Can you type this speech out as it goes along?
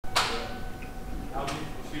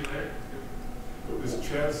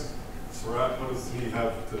Chaz Surratt, what does he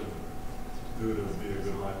have to do to be a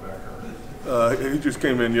good linebacker? He just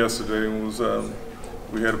came in yesterday and was.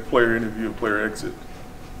 We had a player interview, a player exit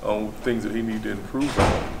on things that he needed to improve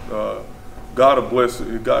on. God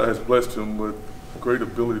has blessed him with great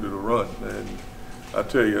ability to run, and I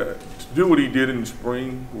tell you, to do what he did in the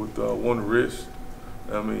spring with one wrist.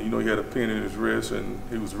 I mean, you know, he had a pin in his wrist, and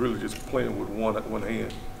he was really just playing with one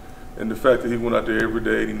hand. And the fact that he went out there every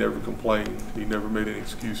day, he never complained, he never made any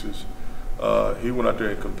excuses. He went out there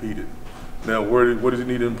and competed. Now, what does he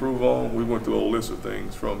need to improve on? We went through a list of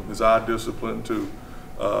things, from his eye discipline to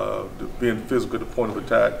being physical at the point of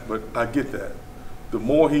attack. But I get that. The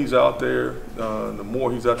more he's out there, the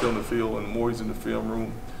more he's out there on the field, and the more he's in the film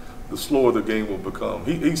room, the slower the game will become.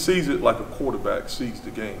 He sees it like a quarterback sees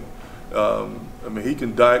the game. I mean, he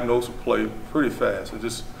can diagnose a play pretty fast. It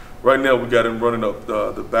just right now we got him running up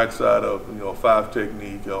the backside of a 5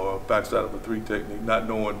 technique or backside of a 3 technique, not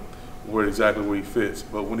knowing exactly where he fits.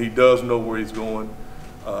 But when he does know where he's going,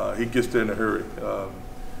 he gets there in a hurry.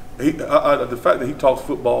 The fact that he talks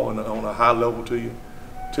football on a high level to you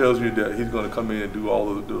tells you that he's going to come in and do all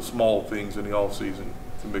of the small things in the offseason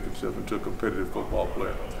to make himself into a competitive football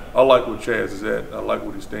player. I like what Chaz is at. I like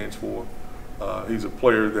what he stands for. He's a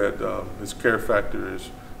player that his care factor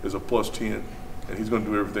is a +10, and he's going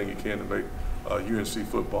to do everything he can to make UNC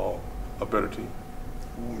football a better team.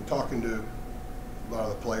 When we're talking to a lot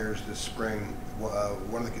of the players this spring,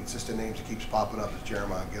 one of the consistent names that keeps popping up is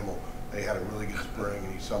Jeremiah Gemmel. They had a really good spring,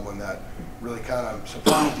 and he's someone that really kind of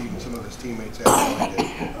surprised even some of his teammates after he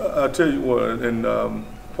did. I tell you what, and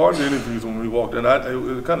part of the interviews when we walked in,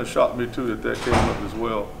 it kind of shocked me too that came up as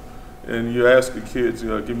well. And you ask the kids,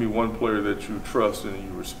 give me one player that you trust and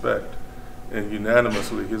you respect, and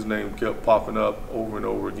unanimously his name kept popping up over and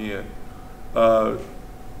over again.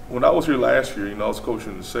 When I was here last year, I was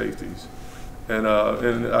coaching the safeties, and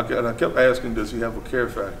I kept asking, does he have a care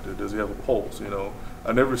factor? Does he have a pulse?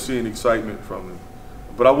 I never seen excitement from him,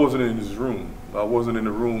 but I wasn't in his room. I wasn't in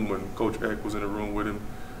the room when Coach Eck was in the room with him,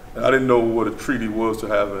 and I didn't know what a treat he was to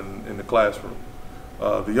have in the classroom.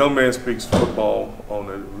 The young man speaks football on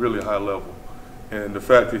a really high level, and the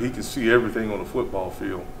fact that he can see everything on the football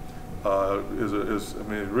field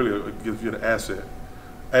it really gives you an asset.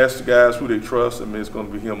 Ask the guys who they trust. It's going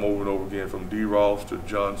to be him over and over again, from D. Ross to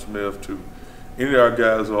John Smith to any of our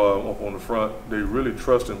guys up on the front. They really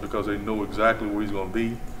trust him because they know exactly where he's going to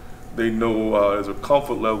be. They know there's a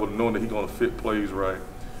comfort level knowing that he's going to fit plays right.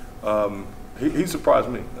 He surprised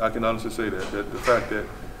me. I can honestly say that the fact that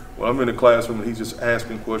when I'm in the classroom and he's just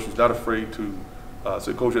asking questions, not afraid to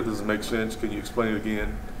say, Coach, that doesn't make sense. Can you explain it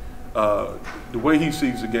again? The way he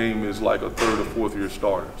sees the game is like a 3rd or 4th year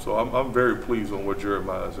starter. So I'm very pleased on where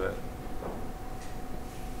Jeremiah is at.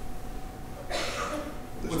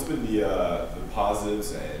 What's been the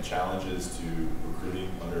positives and challenges to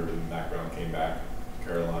recruiting under when Mack Brown came back to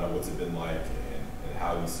Carolina? What's it been like, and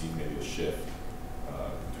how have you seen maybe a shift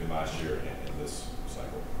between last year and this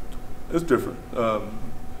cycle? It's different.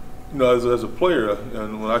 As a player,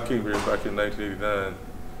 and when I came here back in 1989,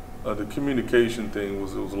 the communication thing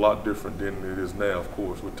was a lot different than it is now, of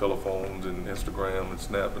course, with telephones and Instagram and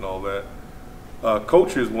Snap and all that.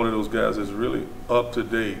 Coach is one of those guys that's really up to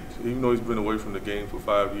date. Even though he's been away from the game for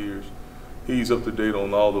 5 years, he's up to date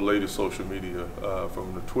on all the latest social media,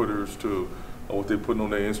 from the Twitters to what they're putting on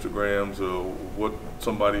their Instagrams or what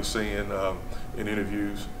somebody's saying in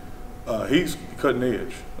interviews. He's cutting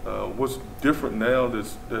edge. What's different now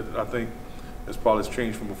that I think has probably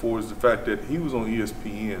changed from before is the fact that he was on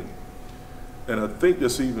ESPN, and I think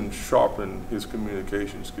that's even sharpened his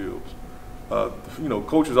communication skills.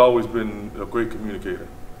 Coach has always been a great communicator,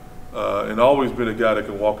 and always been a guy that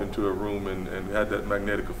can walk into a room and had that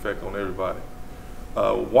magnetic effect on everybody.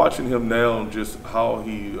 Watching him now, just how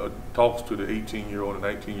he talks to the 18-year-old and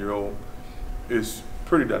 19-year-old is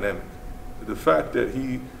pretty dynamic. The fact that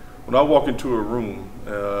when I walk into a room,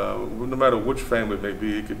 no matter which family it may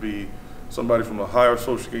be, it could be somebody from a higher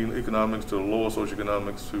socioeconomics to lower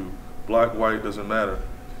socioeconomics to black, white, doesn't matter.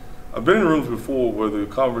 I've been in rooms before where the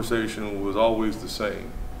conversation was always the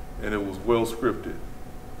same, and it was well scripted.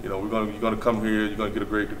 You're gonna come here, you're gonna get a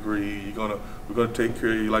great degree, we're gonna take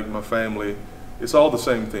care of you like my family. It's all the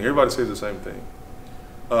same thing. Everybody says the same thing.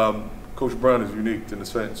 Coach Brown is unique in the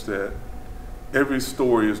sense that every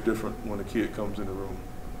story is different when a kid comes in the room.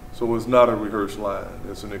 So it's not a rehearsed line,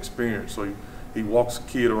 it's an experience. So he walks a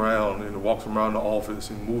kid around and walks him around the office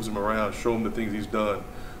and moves him around, show him the things he's done.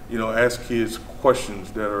 Ask kids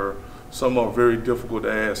questions that some are very difficult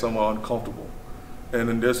to ask, some are uncomfortable. And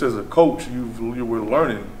then just as a coach, you were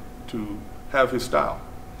learning to have his style.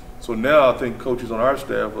 So now I think coaches on our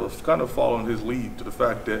staff are kind of following his lead to the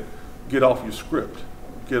fact that get off your script,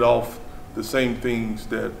 get off the same things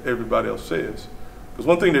that everybody else says. Because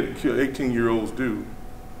one thing that 18-year-olds do,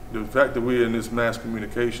 the fact that we're in this mass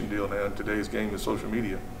communication deal now in today's game is social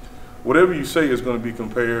media. Whatever you say is going to be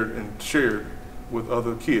compared and shared with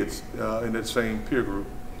other kids in that same peer group.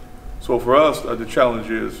 So for us, the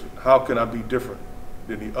challenge is, how can I be different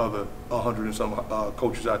than the other 100 and some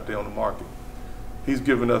coaches out there on the market? He's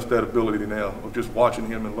given us that ability now of just watching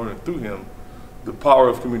him and learning through him the power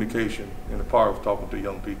of communication and the power of talking to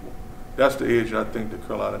young people. That's the edge I think that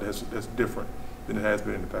Carolina that's different than it has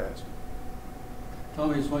been in the past.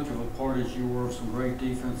 Tommy, as much of a part as you were of some great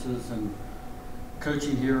defenses and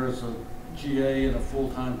coaching here as a GA and a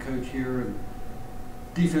full-time coach here, and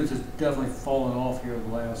defense has definitely fallen off here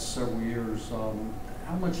the last several years.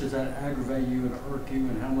 How much does that aggravate you and irk you,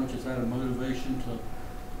 and how much is that a motivation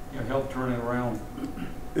to help turn it around?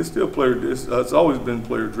 It's still player. It's always been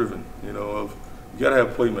player driven. You got to have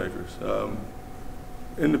playmakers.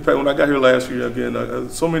 In the past, when I got here last year, again,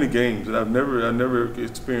 so many games, and I never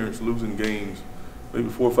experienced losing games, maybe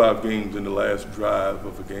 4 or 5 games in the last drive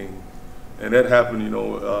of a game, and that happened,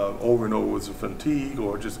 over and over. Was it fatigue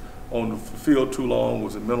or just on the field too long?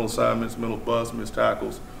 Was it mental assignments, mental busts, missed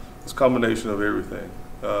tackles? It's a combination of everything.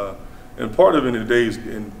 And part of today's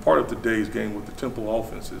game with the tempo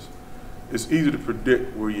offenses, it's easy to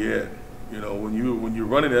predict where you're at. When you're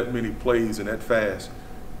running that many plays and that fast,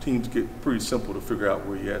 teams get pretty simple to figure out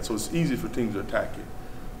where you're at. So it's easy for teams to attack you.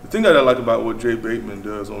 The thing that I like about what Jay Bateman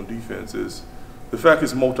does on defense is the fact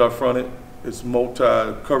it's multi-fronted, it's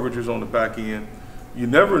multi-coverages on the back end. You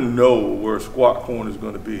never know where a squat corner is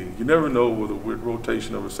going to be. You never know where the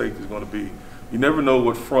rotation of a safety is going to be. You never know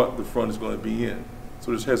what front the front is going to be in. So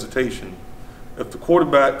there's hesitation. If the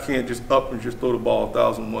quarterback can't just up and just throw the ball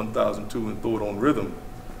 1,000, 1,002 and throw it on rhythm,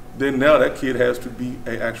 then now that kid has to be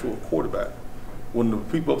an actual quarterback. When the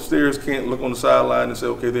people upstairs can't look on the sideline and say,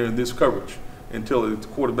 okay, they're in this coverage, and tell the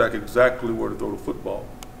quarterback exactly where to throw the football,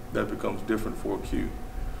 that becomes different for a Q.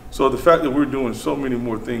 So the fact that we're doing so many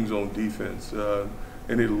more things on defense,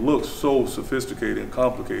 and it looks so sophisticated and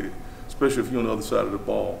complicated, especially if you're on the other side of the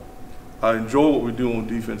ball. I enjoy what we do on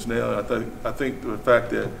defense now. I think the fact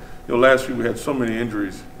that last year we had so many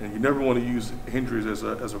injuries, and you never want to use injuries as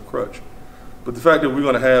a crutch. But the fact that we're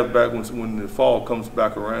going to have back when the fall comes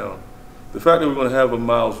back around, the fact that we're going to have a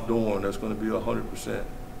Miles Dorn that's going to be 100%. You're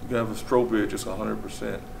going to have a Strobridge that's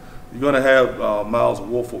 100%. You're going to have Miles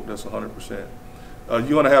Woolfolk that's 100%. You're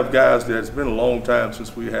going to have guys that it's been a long time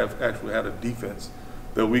since we have actually had a defense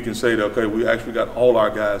that we can say that, okay, we actually got all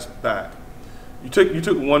our guys back. You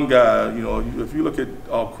took one guy, if you look at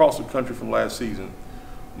across the country from last season,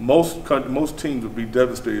 most teams would be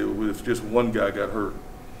devastated if just one guy got hurt.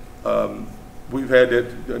 We've had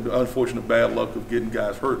that unfortunate bad luck of getting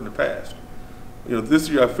guys hurt in the past. This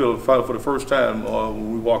year I feel for the first time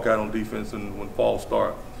when we walk out on defense and when fall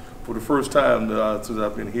start, for the first time since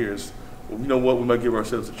I've been here, you know what, we might give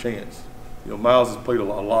ourselves a chance. Miles has played a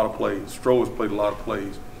lot of plays. Stroh has played a lot of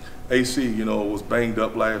plays. AC, was banged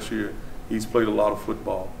up last year. He's played a lot of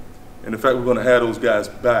football. And the fact we're going to have those guys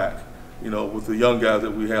back, with the young guys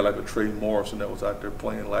that we had, like a Trey Morrison that was out there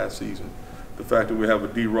playing last season. The fact that we have a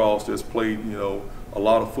D. Ross that's played, a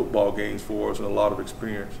lot of football games for us and a lot of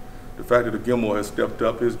experience. The fact that the Gilmore has stepped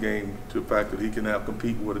up his game to the fact that he can now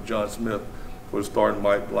compete with a John Smith for the starting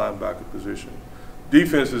linebacker position.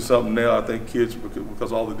 Defense is something now I think kids,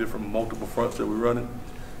 because all the different multiple fronts that we're running,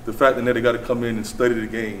 the fact that now they got to come in and study the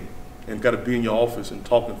game and got to be in your office and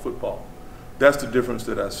talking football. That's the difference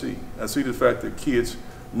that I see. I see the fact that kids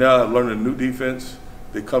now are learning a new defense.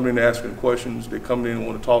 They come in asking questions. They come in and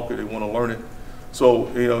want to talk it. They want to learn it. So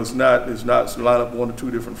it's not to line up 1 or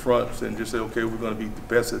 2 different fronts and just say, okay, we're going to be the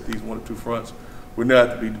best at these 1 or 2 fronts. We now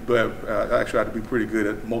have to be actually have to be pretty good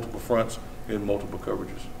at multiple fronts and multiple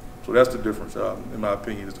coverages. So that's the difference, in my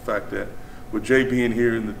opinion, is the fact that with Jay being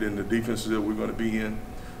here in the defenses that we're going to be in,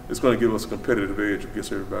 it's going to give us a competitive edge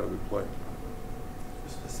against everybody we play.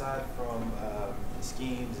 Aside from the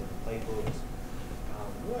schemes and the playbooks,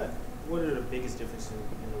 what are the biggest differences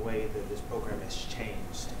in the way that this program has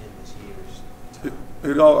changed in this year's time?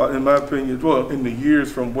 It all, in my opinion, well, in the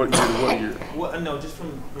years from what year to what year? Well, no, just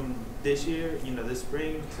from this year, this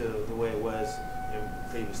spring to the way it was in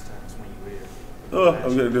previous times when you were here.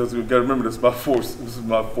 You got to remember this is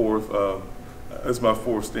my fourth. That's my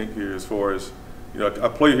fourth stint here. As far as I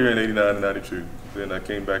played here in '89 and '92. Then I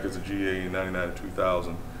came back as a GA in '99 and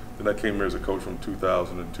 2000. Then I came here as a coach from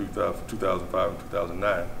 2000 and 2005 and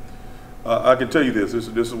 2009. I can tell you this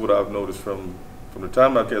is what I've noticed from the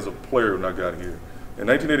time as a player when I got here. In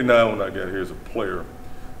 1989 when I got here as a player,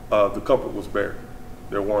 the culprit was Barry.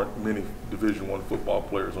 There weren't many Division I football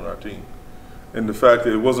players on our team. And the fact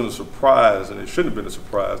that it wasn't a surprise, and it shouldn't have been a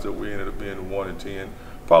surprise, that we ended up being 1-10.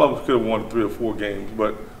 Probably could have won 3 or 4 games,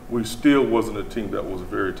 but we still wasn't a team that was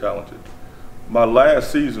very talented. My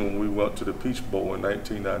last season, we went to the Peach Bowl in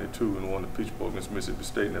 1992 and won the Peach Bowl against Mississippi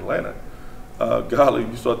State in Atlanta. Golly,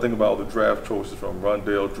 you start thinking about all the draft choices from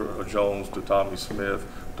Rondell Jones to Tommy Smith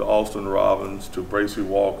to Austin Robbins to Bracey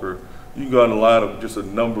Walker. You can go on the line of just a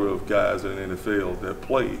number of guys in the NFL that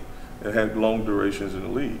played and had long durations in the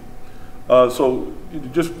league. So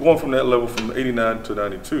just going from that level from 89 to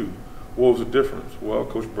 92, what was the difference? Well,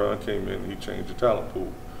 Coach Brown came in and he changed the talent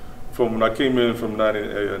pool. From when I came in from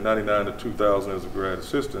 99 to 2000 as a grad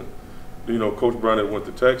assistant, you know, Coach Brown had went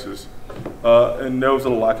to Texas, and there was a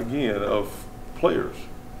lack again of players,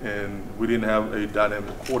 and we didn't have a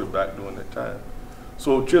dynamic quarterback during that time.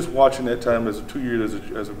 So just watching that time as 2 years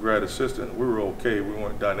as a grad assistant, we were okay. We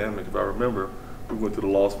weren't dynamic. If I remember, we went to the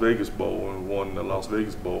Las Vegas Bowl and won the Las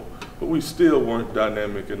Vegas Bowl, but we still weren't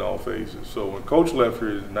dynamic in all phases. So when Coach left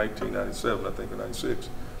here in 1997, I think, or 96,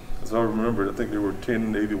 as I remember, I think they were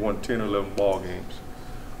 10, maybe won 10 or 11 ball games.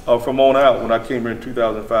 From on out, when I came here in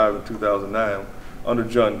 2005 and 2009, under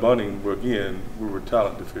John Bunning, again, we were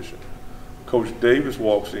talent deficient. Coach Davis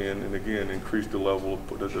walks in and again increased the level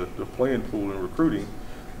of the playing pool and recruiting.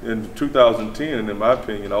 In 2010, and in my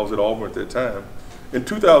opinion, I was at Auburn at that time. In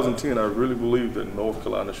 2010, I really believed that North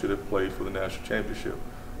Carolina should have played for the national championship.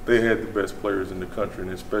 They had the best players in the country,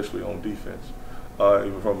 and especially on defense.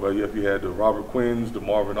 If you had the Robert Quinns, the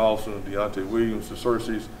Marvin Alston, Deontay Williams, the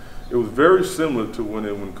Cersei's, it was very similar to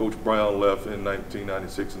when Coach Brown left in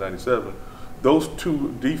 1996 and 97. Those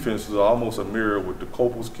two defenses are almost a mirror with the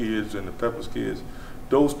Copels kids and the Peppers kids.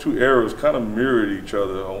 Those two eras kind of mirrored each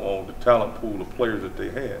other on the talent pool of players that they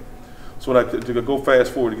had. So to go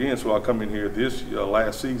fast forward again, so I come in here this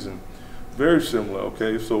last season, very similar,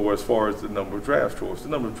 okay? So as far as the number of draft choices, the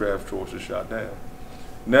number of draft choices shot down.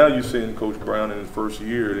 Now you're seeing Coach Brown in his first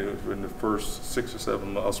year, in the first 6 or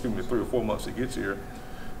 7 months, 3 or 4 months he gets here,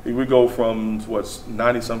 we go from what's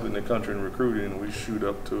 90-something in the country in recruiting, and we shoot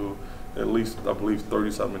up to at least, I believe,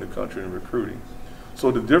 30-something in the country in recruiting.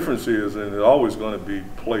 So the difference is, and it's always going to be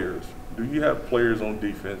players. Do you have players on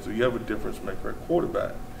defense? Do you have a difference maker at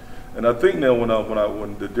quarterback? And I think now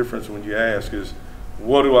when the difference when you ask is,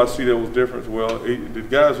 what do I see that was different? Well, the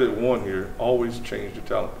guys that won here always changed the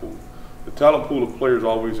talent pool. The talent pool of players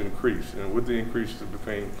always increased, and with the increase, it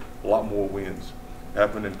became a lot more wins.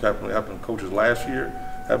 Happened in coaches last year.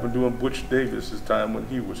 Happened during Butch Davis' time when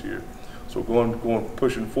he was here. So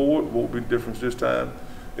pushing forward, what will be the difference this time?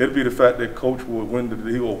 It'll be the fact that Coach will win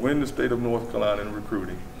the state of North Carolina in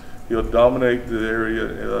recruiting. He'll dominate the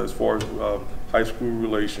area as far as high school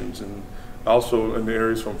relations, and also in the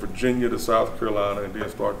areas from Virginia to South Carolina, and then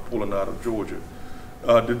start pulling out of Georgia.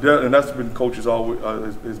 And that's been Coach's always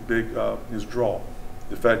his draw.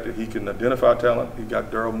 The fact that he can identify talent. He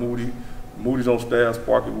got Darryl Moody. Moody's on staff.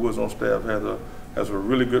 Sparky Woods on staff. Has a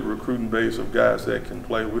really good recruiting base of guys that can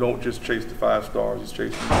play. We don't just chase the 5 stars. He's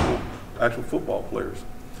chasing actual football players.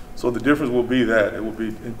 So the difference will be that it will be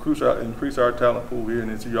increase our talent pool here,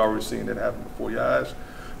 and you're already seeing that happen before your eyes.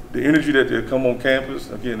 The energy that they come on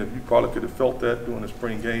campus, again, if you probably could have felt that during the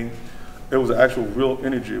spring game. There was actual real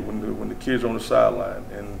energy when the kids are on the sideline,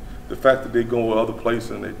 and the fact that they go other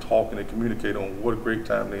places and they talk and they communicate on what a great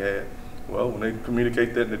time they had. Well, when they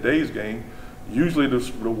communicate that in the day's game, usually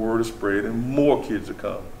the word is spread and more kids will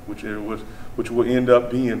come, which will end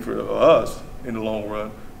up being for us in the long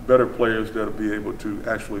run better players that'll be able to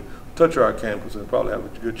actually touch our campus and probably have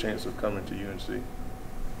a good chance of coming to UNC.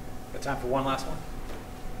 Got time for one last one?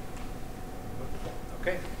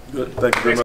 Okay. Good. Thank you very much.